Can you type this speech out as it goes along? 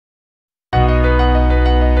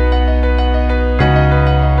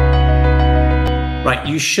Right,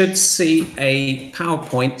 you should see a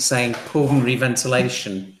PowerPoint saying pulmonary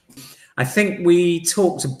ventilation. I think we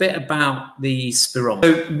talked a bit about the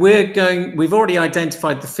spirometer. So we've already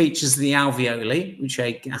identified the features of the alveoli, which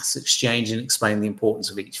aid gas exchange, and explain the importance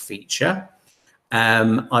of each feature.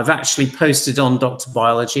 I've actually posted on Dr.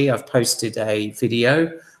 Biology, I've posted a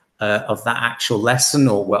video of that actual lesson,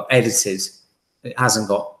 or well, edited. It hasn't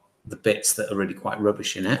got the bits that are really quite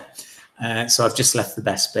rubbish in it. So I've just left the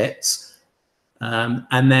best bits.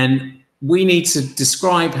 And then we need to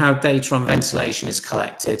describe how data on ventilation is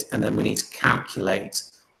collected, and then we need to calculate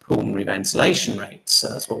pulmonary ventilation rates. So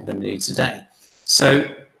that's what we're going to do today. So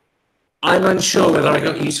I'm unsure whether I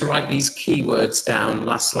got you to write these keywords down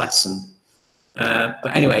last lesson.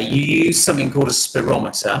 But anyway, you use something called a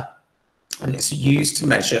spirometer, and it's used to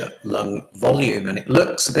measure lung volume, and it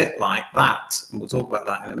looks a bit like that. And we'll talk about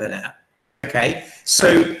that in a minute. Okay,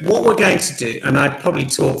 so what we're going to do, and I'd probably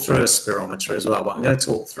talk through a spirometer as well, but I'm going to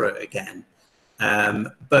talk through it again.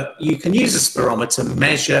 But you can use a spirometer to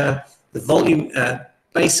measure the volume,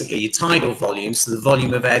 basically your tidal volume, so the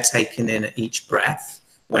volume of air taken in at each breath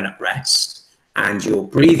when at rest, and your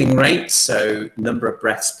breathing rate, so number of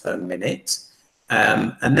breaths per minute,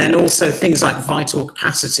 and then also things like vital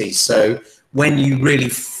capacity. So when you really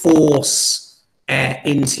force air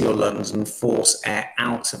into your lungs and force air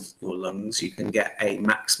out of your lungs, you can get a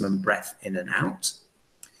maximum breath in and out.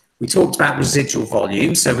 We talked about residual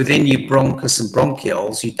volume. So within your bronchus and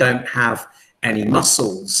bronchioles, you don't have any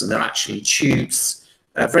muscles, and they're actually tubes,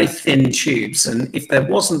 very thin tubes. And if there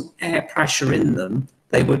wasn't air pressure in them,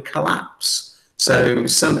 they would collapse. So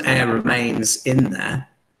some air remains in there.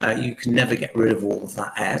 You can never get rid of all of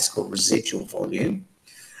that air. It's called residual volume.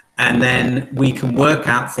 And then we can work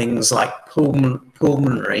out things like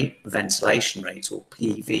pulmonary ventilation rate, or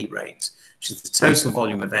PV rate, which is the total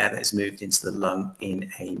volume of air that is moved into the lung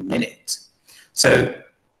in a minute. So,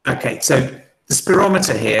 okay, so the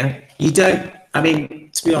spirometer here, you don't, I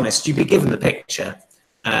mean, to be honest, you'd be given the picture,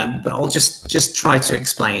 but I'll just try to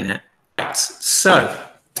explain it. Right. So,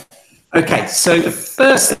 okay, so the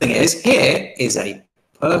first thing is, here is a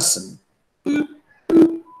person. Boop,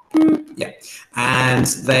 boop, boop. Yeah. And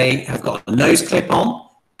they have got a nose clip on,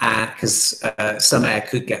 because some air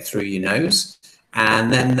could get through your nose.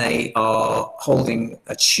 And then they are holding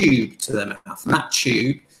a tube to their mouth. And that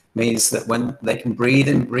tube means that when they can breathe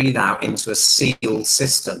in, breathe out into a sealed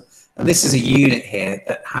system. And this is a unit here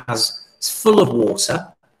that it's full of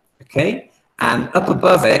water, okay? And up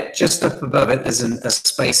above it, just up above it, there's a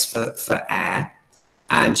space for air.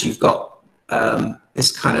 And you've got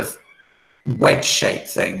this kind of wedge-shaped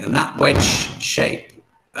thing, and that wedge-shaped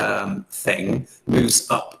thing moves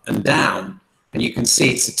up and down, and you can see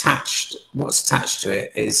it's attached. What's attached to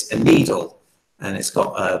it is a needle, and it's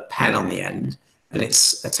got a pen on the end, and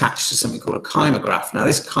it's attached to something called a kymograph. Now,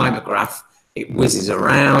 this kymograph, it whizzes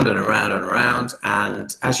around and around and around,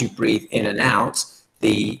 and as you breathe in and out,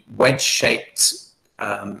 the wedge-shaped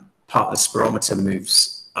part of the spirometer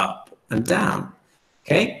moves up and down.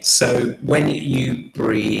 Okay, so when you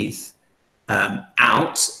breathe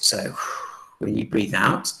out, so when you breathe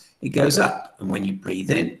out, it goes up, and when you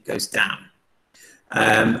breathe in, it goes down.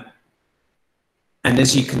 And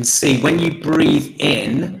as you can see, when you breathe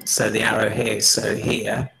in, so the arrow here, so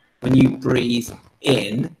here, when you breathe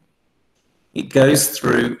in, it goes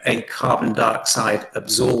through a carbon dioxide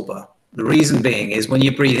absorber. The reason being is when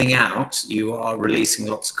you're breathing out, you are releasing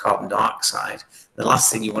lots of carbon dioxide. The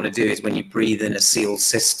last thing you want to do is when you breathe in a sealed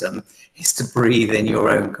system is to breathe in your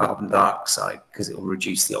own carbon dioxide, because it will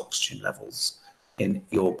reduce the oxygen levels in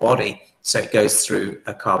your body. So it goes through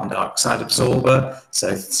a carbon dioxide absorber.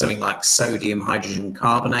 So something like sodium hydrogen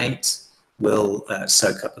carbonate will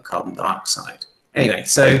soak up the carbon dioxide. Anyway,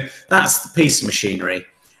 so that's the piece of machinery.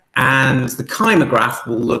 And the kymograph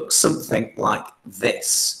will look something like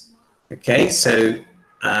this. Okay, so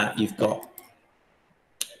you've got,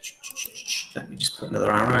 let me just put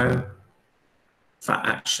another arrow. In fact,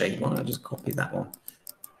 actually, why don't I just copy that one?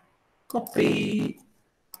 Copy,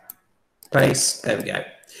 paste, there we go.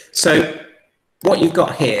 So what you've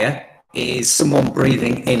got here is someone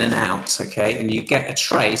breathing in and out, okay? And you get a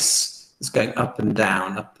trace that's going up and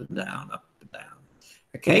down, up and down, up and down,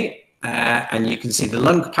 okay? And you can see the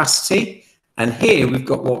lung capacity. And here we've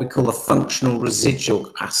got what we call a functional residual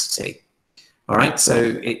capacity. All right, so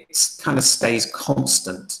it kind of stays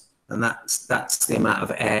constant. And that's the amount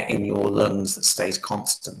of air in your lungs that stays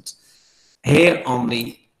constant. Here on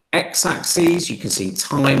the x-axis, you can see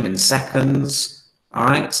time in seconds, all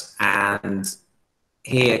right? And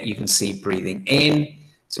here you can see breathing in.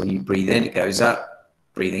 So when you breathe in, it goes up.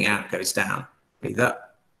 Breathing out, goes down. Breathe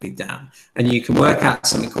up, down. And you can work out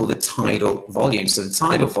something called the tidal volume. So the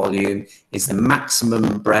tidal volume is the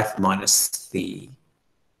maximum breath minus the,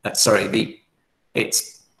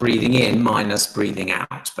 it's breathing in minus breathing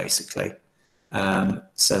out, basically.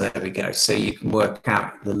 So there we go. So you can work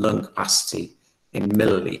out the lung capacity in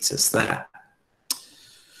milliliters there.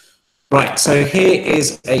 Right, so here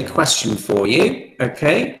is a question for you,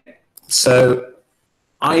 okay? So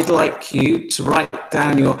I'd like you to write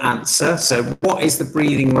down your answer. So what is the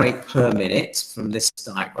breathing rate per minute from this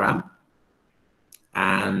diagram?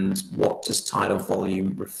 And what does tidal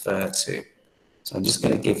volume refer to? So I'm just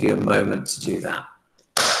going to give you a moment to do that.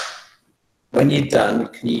 When you're done,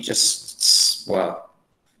 can you just, well, are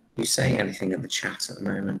you saying anything in the chat at the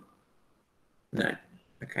moment? No,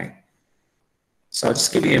 okay. So I'll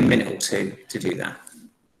just give you a minute or two to do that.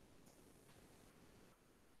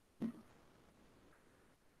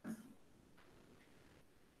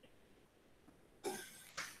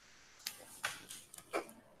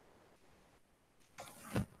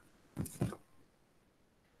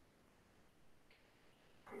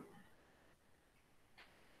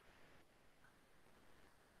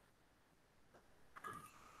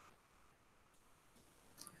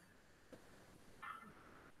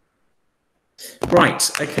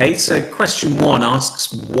 Right, okay, so question 1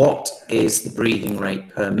 asks, what is the breathing rate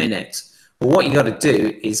per minute? Well, what you got to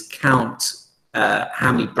do is count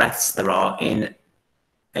how many breaths there are in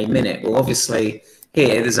a minute. Well, obviously,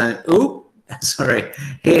 here there's only,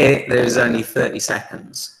 here there's only 30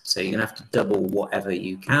 seconds. So you're going to have to double whatever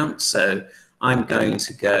you count. So I'm going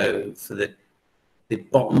to go for the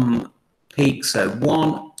bottom peak. So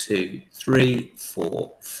 1, 2, 3,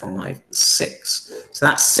 4, 5, 6. So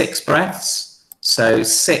that's 6 breaths. So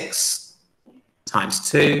 6 times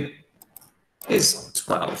 2 is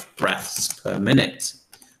 12 breaths per minute.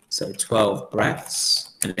 So 12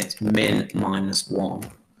 breaths, and it's min minus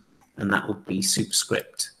 1. And that would be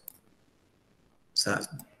superscript. So that's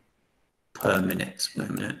per minute. Wait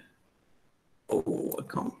a minute. Oh, I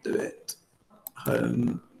can't do it.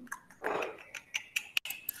 Home.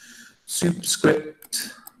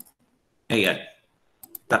 Superscript. There you go.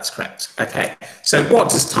 That's correct. Okay. So what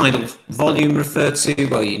does tidal volume refer to?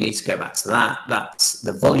 Well, you need to go back to that. That's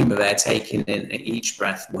the volume of air taken in at each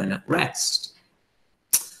breath when at rest.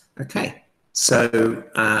 Okay. So,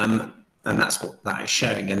 and that's what that is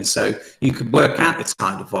showing. And so you could work out the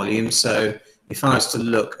tidal volume. So if I was to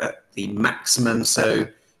look at the maximum, so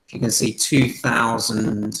if you can see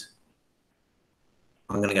 2,000,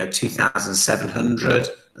 I'm going to go 2,700,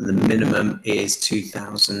 and the minimum is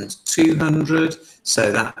 2,200.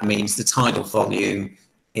 So that means the tidal volume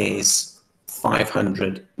is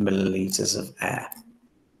 500 milliliters of air.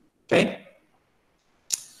 Okay.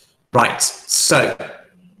 Right. So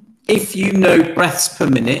if you know breaths per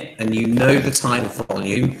minute and you know the tidal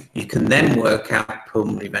volume, you can then work out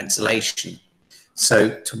pulmonary ventilation. So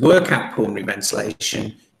to work out pulmonary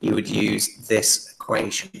ventilation, you would use this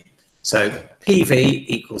equation. So PV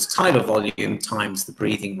equals tidal volume times the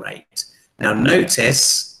breathing rate. Now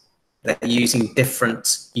notice that they're using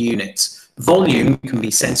different units. Volume can be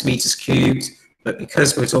centimeters cubed, but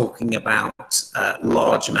because we're talking about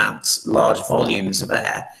large amounts, large volumes of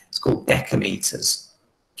air, it's called decameters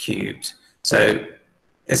cubed. So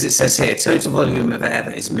as it says here, total volume of air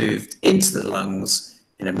that is moved into the lungs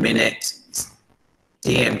in a minute,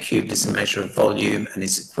 dm cubed is a measure of volume and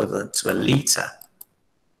is equivalent to a litre.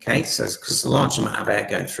 Okay, so it's because a large amount of air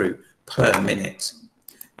going through per minute.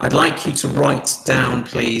 I'd like you to write down,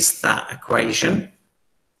 please, that equation.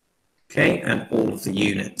 Okay, and all of the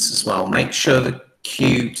units as well. Make sure the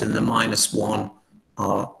cubed and the -1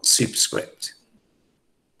 are superscript.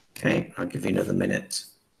 Okay, I'll give you another minute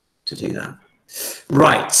to do that.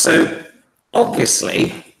 Right, so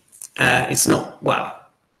obviously it's not, well,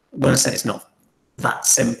 when I say it's not that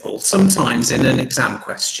simple, sometimes in an exam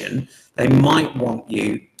question, they might want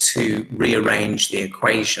you to rearrange the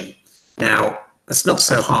equation. Now, it's not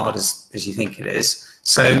so hard as you think it is.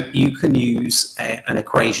 So you can use an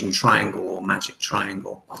equation triangle or magic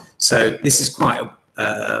triangle. So this is quite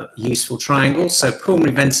a useful triangle. So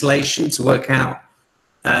pulmonary ventilation, to work out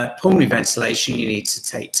pulmonary ventilation, you need to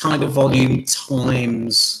take tidal volume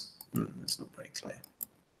times, that's not very clear.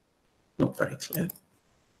 Not very clear.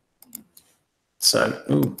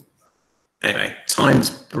 So, anyway, times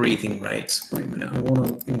breathing rate. Wait a minute, I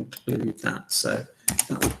want to include that. So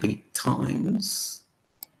that would be times.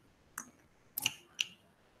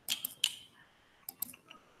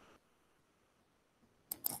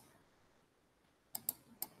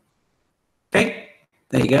 Okay,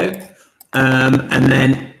 there you go. And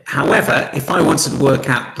then, however, if I wanted to work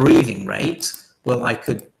out breathing rate, well, I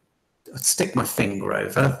could stick my finger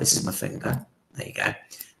over. This is my finger. There you go.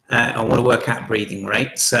 I want to work out breathing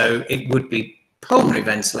rate. So it would be pulmonary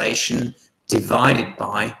ventilation divided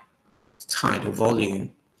by tidal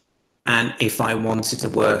volume. And if I wanted to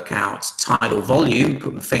work out tidal volume,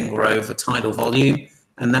 put my finger over tidal volume,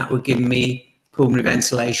 and that would give me pulmonary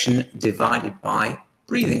ventilation divided by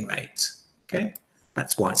breathing rate. Okay,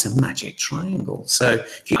 that's why it's a magic triangle. So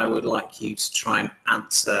I would like you to try and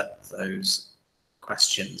answer those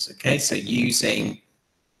questions. Okay, so using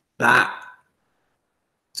that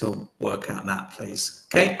to work out that, please.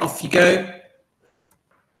 Okay, off you go.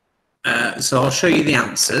 So I'll show you the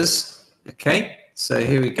answers. Okay, so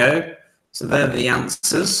here we go. So they're the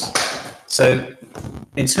answers. So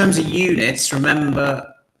in terms of units, remember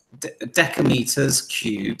decameters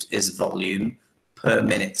cubed is volume per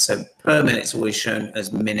minute. So per minute is always shown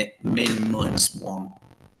as minute min minus 1.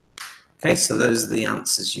 Okay, so those are the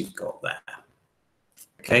answers you've got there.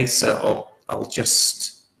 Okay, so I'll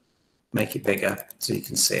just make it bigger so you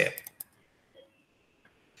can see it.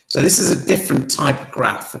 So this is a different type of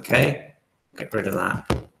graph, okay? Get rid of that.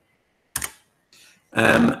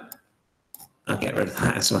 I'll get rid of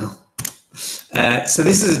that as well. So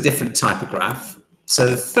this is a different type of graph. So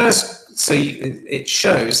the first, it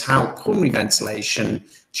shows how pulmonary ventilation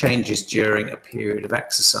changes during a period of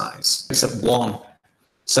exercise. It's at 1.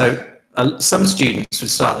 So some students would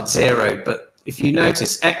start at 0, but if you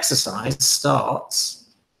notice, exercise starts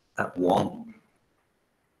at 1.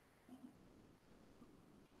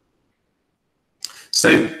 So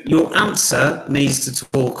your answer needs to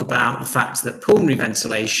talk about the fact that pulmonary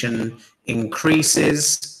ventilation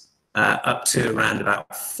increases up to around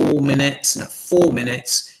about 4 minutes, and at 4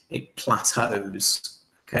 minutes it plateaus.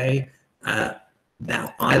 Okay.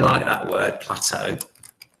 Now I like that word, plateau.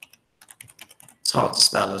 It's hard to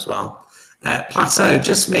spell as well. Plateau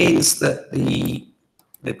just means that the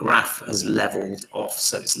graph has leveled off,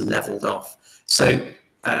 so it's leveled off. So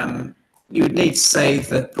you would need to say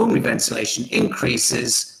that pulmonary ventilation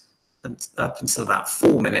increases up until about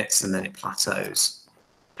 4 minutes, and then it plateaus.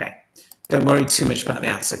 Okay, don't worry too much about the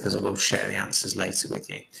answer because I will share the answers later with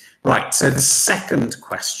you. Right, so the second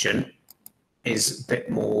question is a bit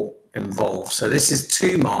more involved. So this is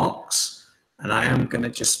 2 marks, and I am going to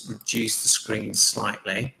just reduce the screen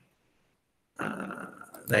slightly.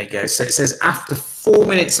 There you go. So it says after 4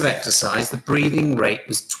 minutes of exercise, the breathing rate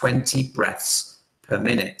was 20 breaths per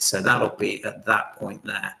minute. So that'll be at that point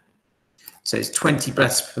there. So it's 20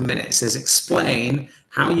 breaths per minute. It says explain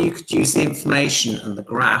how you could use the information and the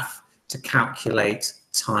graph to calculate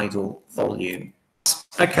tidal volume.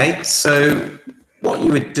 Okay, so what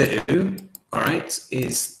you would do, all right,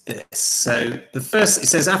 is this. So the first, it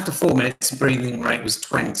says after 4 minutes, the breathing rate was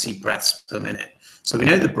 20 breaths per minute. So we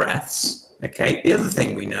know the breaths. Okay, the other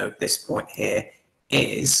thing we know at this point here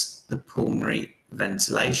is the pulmonary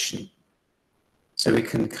ventilation. So we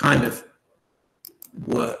can kind of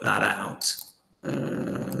work that out.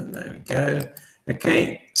 There we go.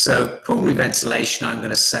 Okay, so pulmonary ventilation, I'm going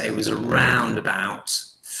to say, was around about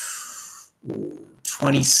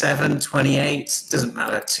 27, 28. Doesn't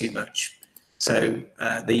matter too much. So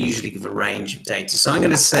they usually give a range of data. So I'm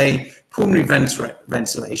going to say pulmonary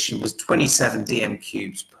ventilation was 27 dm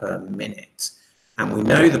cubes per minute. And we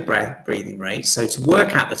know the breathing rate. So to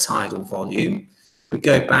work out the tidal volume, we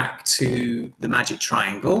go back to the magic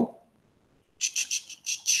triangle.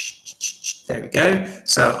 There we go.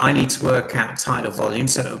 So I need to work out tidal volume.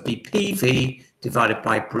 So it would be PV divided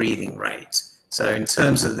by breathing rate. So in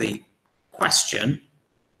terms of the question,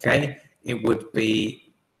 okay, it would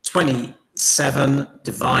be 27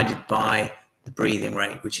 divided by the breathing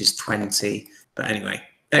rate, which is 20. But anyway,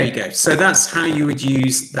 there you go. So that's how you would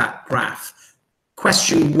use that graph.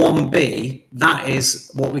 Question 1b, that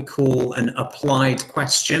is what we call an applied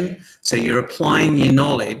question. So you're applying your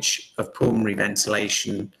knowledge of pulmonary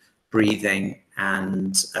ventilation, breathing,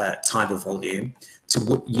 and tidal volume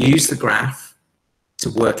to use the graph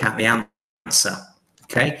to work out the answer.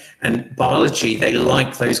 Okay, and biology, they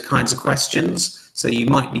like those kinds of questions. So you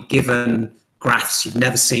might be given graphs you've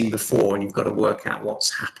never seen before, and you've got to work out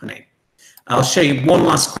what's happening. I'll show you one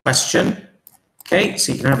last question. Okay,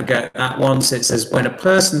 so you can have a go at that one. So it says, when a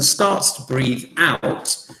person starts to breathe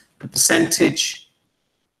out, the percentage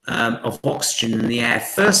of oxygen in the air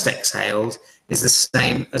first exhaled is the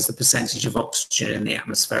same as the percentage of oxygen in the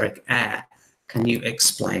atmospheric air. Can you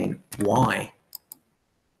explain why?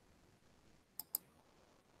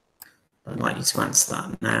 I'd like you to answer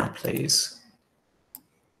that now, please.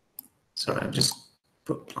 Sorry, I've just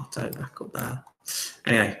put plateau back up there.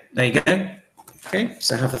 Anyway, there you go. Okay,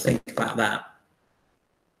 so have a think about that.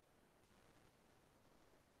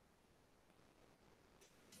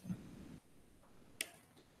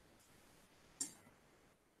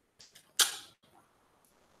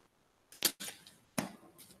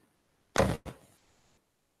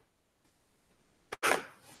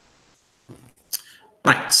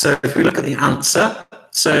 Right, so if we look at the answer,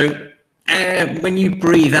 so when you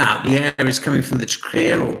breathe out, the air is coming from the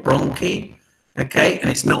trachea or bronchi, okay, and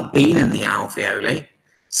it's not been in the alveoli.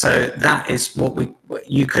 So that is what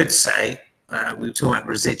you could say, we were talking about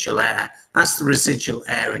residual air. That's the residual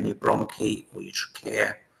air in your bronchi or your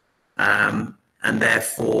trachea. And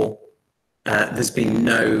therefore, there's been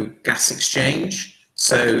no gas exchange.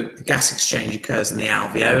 So the gas exchange occurs in the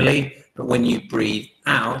alveoli, but when you breathe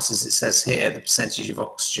out, as it says here, the percentage of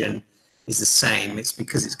oxygen is the same. It's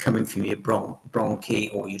because it's coming from your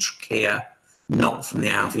bronchi or your trachea, not from the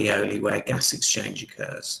alveoli where gas exchange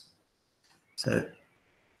occurs. So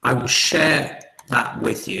I will share that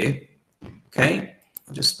with you. Okay,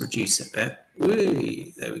 I'll just reduce it a bit.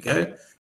 Whee, there we go.